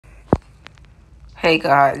Hey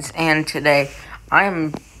guys, and today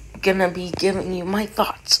I'm gonna be giving you my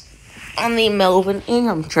thoughts on the Melvin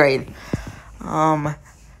Ingram trade. So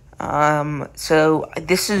I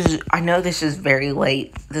know this is very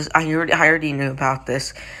late. I already knew about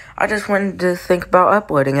this. I just wanted to think about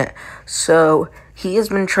uploading it. So, he has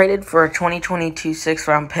been traded for a 2022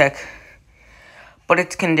 6th-round pick, but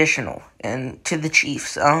it's conditional, and to the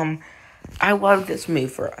Chiefs. I love this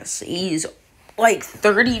move for us. He's like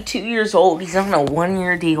 32 years old. He's on a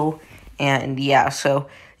 1-year deal. And yeah, so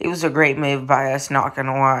it was a great move by us, not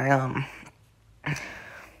gonna lie.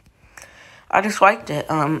 I just liked it.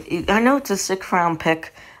 I know it's a 6th-round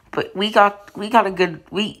pick, but we got a good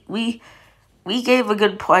we gave a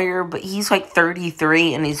good player, but he's like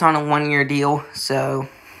 33 and he's on a 1-year deal. So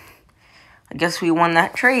I guess we won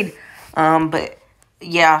that trade. But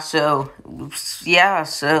yeah, so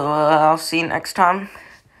I'll see you next time.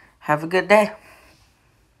 Have a good day.